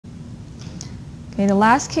Okay, the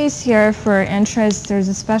last case here for interest, there's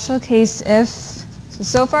a special case if,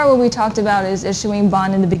 so far what we talked about is issuing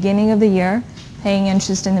bond in the beginning of the year, paying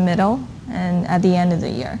interest in the middle, and at the end of the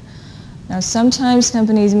year. Now sometimes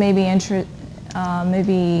companies may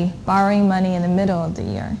be borrowing money in the middle of the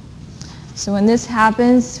year. So when this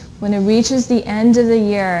happens, when it reaches the end of the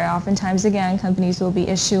year, oftentimes again companies will be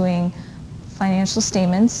issuing financial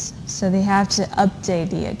statements, so they have to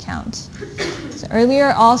update the account. So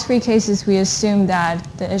earlier, all three cases, we assumed that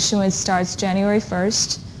the issuance starts January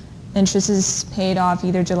 1st, interest is paid off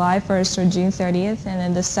either July 1st or June 30th, and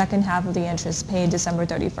then the second half of the interest paid December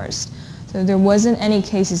 31st. So there wasn't any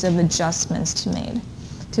cases of adjustments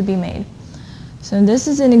to be made. So this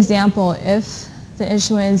is an example if the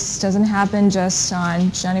issuance doesn't happen just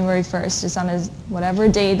on January 1st, it's on whatever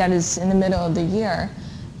date that is in the middle of the year.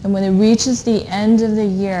 And when it reaches the end of the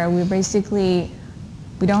year, we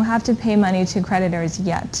don't have to pay money to creditors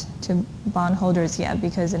yet, to bondholders yet,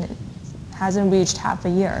 because it hasn't reached half a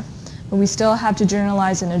year. But we still have to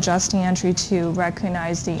journalize an adjusting entry to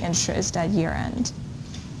recognize the interest at year end.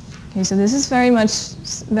 Okay, so this is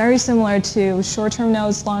very similar to short-term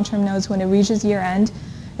notes, long-term notes. When it reaches year end,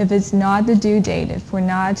 if it's not the due date, if we're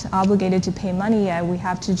not obligated to pay money yet, we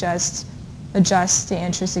have to just adjust the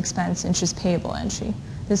interest expense, interest payable entry.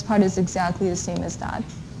 This part is exactly the same as that.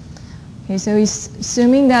 Okay, so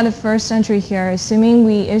assuming that the first entry here, assuming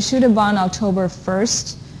we issued a bond October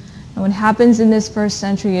 1st, and what happens in this first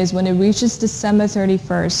entry is when it reaches December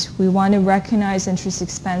 31st, we want to recognize interest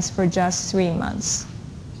expense for just 3 months.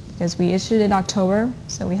 Because we issued it October,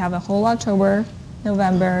 so we have a whole October,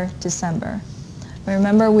 November, December. But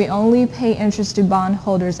remember, we only pay interest to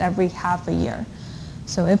bondholders every half a year.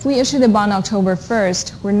 So if we issue the bond October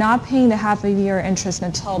 1st, we're not paying the half a year interest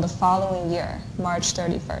until the following year, March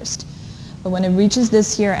 31st. But when it reaches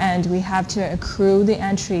this year end, we have to accrue the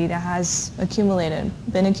entry that has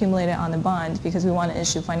been accumulated on the bond because we want to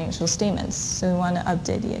issue financial statements. So we want to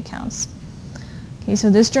update the accounts. Okay, so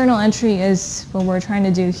this journal entry is what we're trying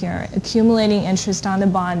to do here, accumulating interest on the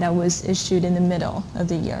bond that was issued in the middle of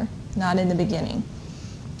the year, not in the beginning.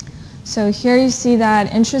 So here you see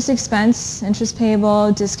that interest expense, interest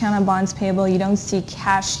payable, discount on bonds payable, you don't see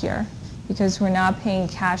cash here because we're not paying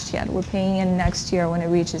cash yet. We're paying in next year when it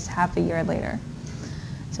reaches half a year later.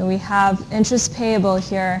 So we have interest payable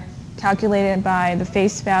here calculated by the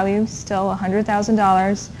face value, still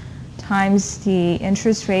 $100,000, times the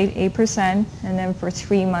interest rate, 8%, and then for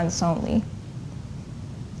 3 months only.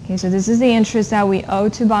 Okay, so this is the interest that we owe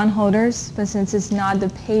to bondholders, but since it's not the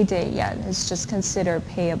pay date yet, it's just considered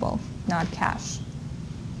payable, not cash.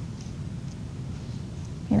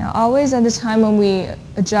 You know, always at the time when we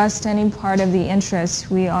adjust any part of the interest,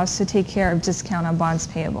 we also take care of discount on bonds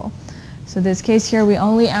payable. So this case here, we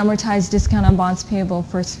only amortize discount on bonds payable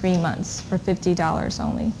for 3 months, for $50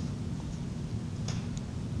 only.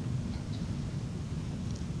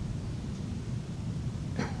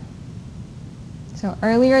 So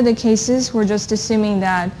earlier the cases, we're just assuming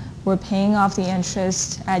that we're paying off the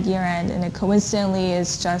interest at year end, and it coincidentally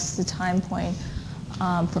is just the time point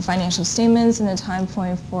for financial statements and the time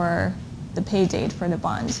point for the pay date for the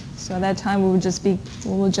bonds. So at that time we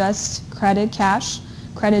will just credit cash,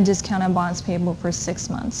 credit discount on bonds payable for 6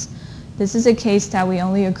 months. This is a case that we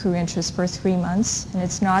only accrue interest for 3 months, and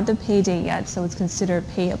it's not the pay date yet, so it's considered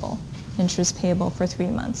payable, interest payable for 3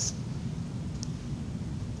 months.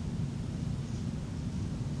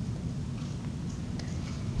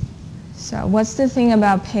 So what's the thing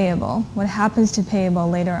about payable? What happens to payable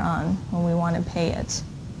later on when we want to pay it?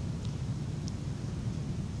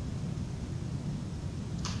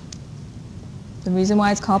 The reason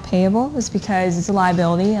why it's called payable is because it's a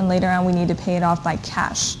liability and later on we need to pay it off by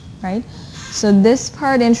cash, right? So this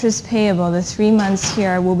part, interest payable, the 3 months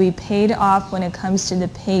here, will be paid off when it comes to the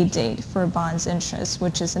pay date for bonds interest,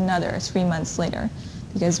 which is another 3 months later,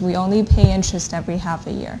 because we only pay interest every half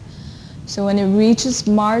a year. So when it reaches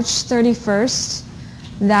March 31st,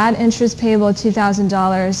 that interest payable,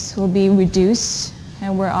 $2,000, will be reduced,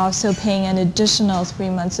 and we're also paying an additional 3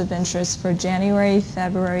 months of interest for January,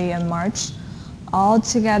 February, and March.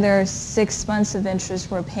 Altogether, 6 months of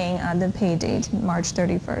interest we're paying on the pay date, March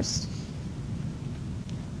 31st.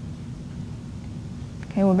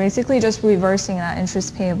 Okay, we're basically just reversing that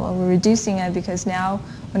interest payable. We're reducing it because now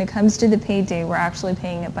when it comes to the pay date, we're actually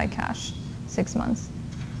paying it by cash, 6 months.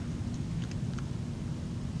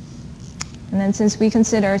 And then since we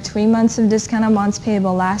consider 3 months of discount on bonds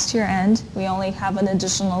payable last year end, we only have an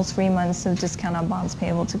additional 3 months of discount on bonds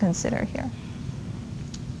payable to consider here.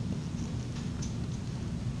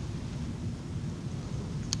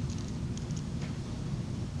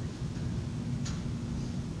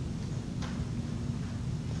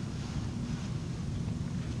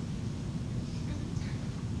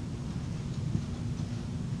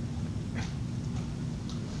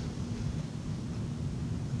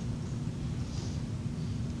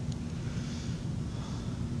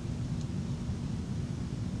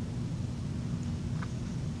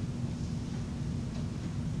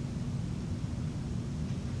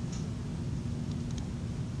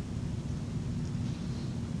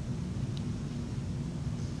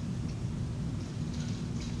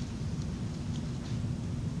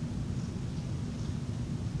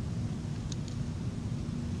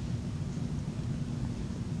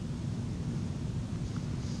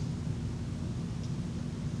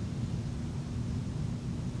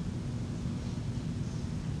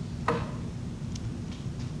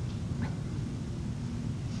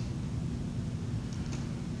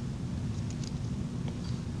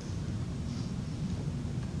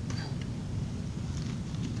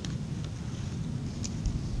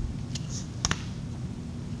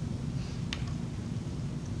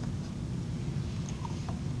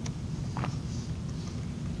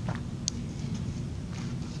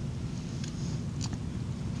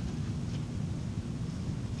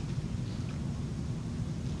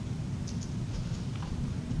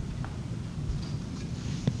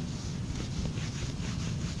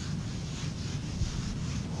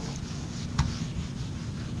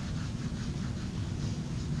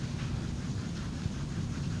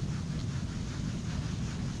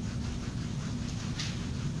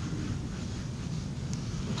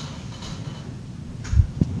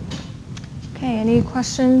 any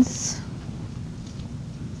questions?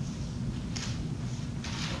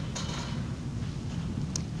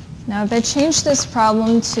 Now, if I change this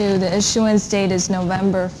problem to the issuance date is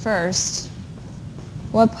November 1st,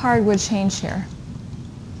 what part would change here?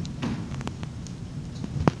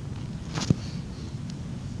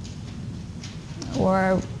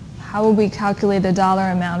 Or how would we calculate the dollar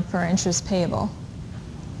amount for interest payable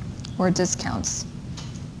or discounts?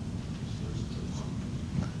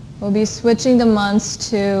 We'll be switching the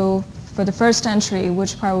months to, for the first entry,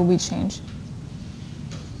 which part will we change?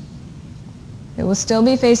 It will still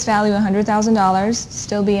be face value $100,000,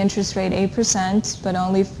 still be interest rate 8%, but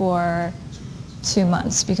only for 2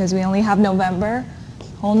 months because we only have November,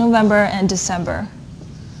 whole November and December.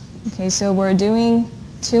 Okay, so we're doing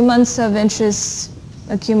 2 months of interest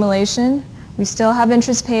accumulation. We still have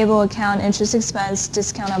interest payable account, interest expense,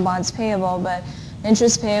 discount on bonds payable, but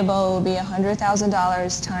interest payable will be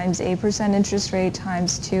 $100,000 times 8% interest rate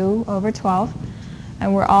times 2 over 12.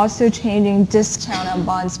 And we're also changing discount on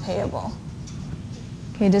bonds payable.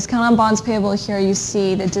 Okay, discount on bonds payable, here you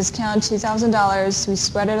see the discount $2,000. We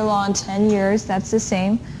spread it along 10 years. That's the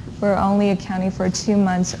same. We're only accounting for 2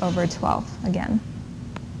 months over 12 again.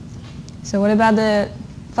 So what about the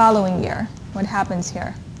following year? What happens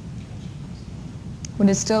here? Would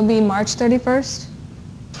it still be March 31st?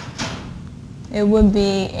 It would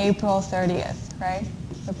be April 30th, right?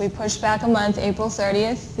 If we push back a month, April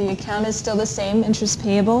 30th, the account is still the same, interest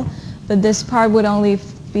payable, but this part would only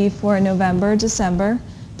be for November, December.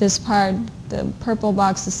 This part, the purple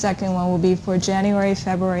box, the second one, will be for January,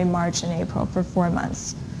 February, March, and April for 4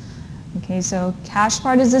 months. Okay, so cash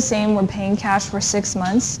part is the same. We're paying cash for 6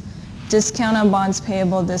 months. Discount on bonds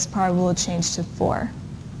payable, this part will change to 4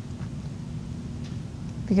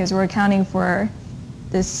 because we're accounting for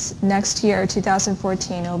this next year,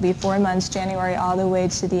 2014. It will be 4 months, January all the way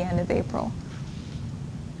to the end of April.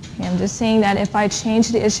 Okay, I'm just saying that if I change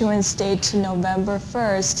the issuance date to November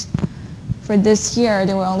 1st, for this year,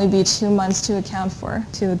 there will only be 2 months to account for,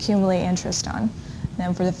 to accumulate interest on.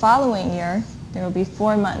 Then for the following year, there will be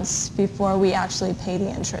 4 months before we actually pay the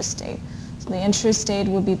interest date. So the interest date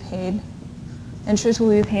will be paid, interest will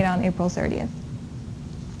be paid on April 30th.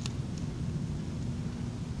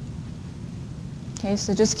 Okay,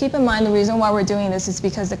 so just keep in mind the reason why we're doing this is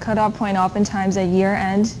because the cutoff point oftentimes at year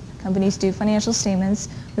end, companies do financial statements.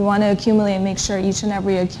 We want to accumulate and make sure each and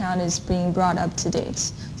every account is being brought up to date.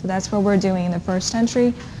 So that's what we're doing in the first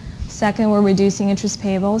entry. Second, we're reducing interest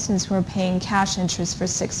payable since we're paying cash interest for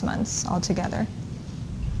 6 months altogether.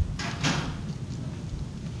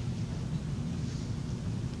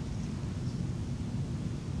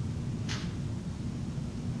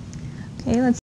 Okay, let's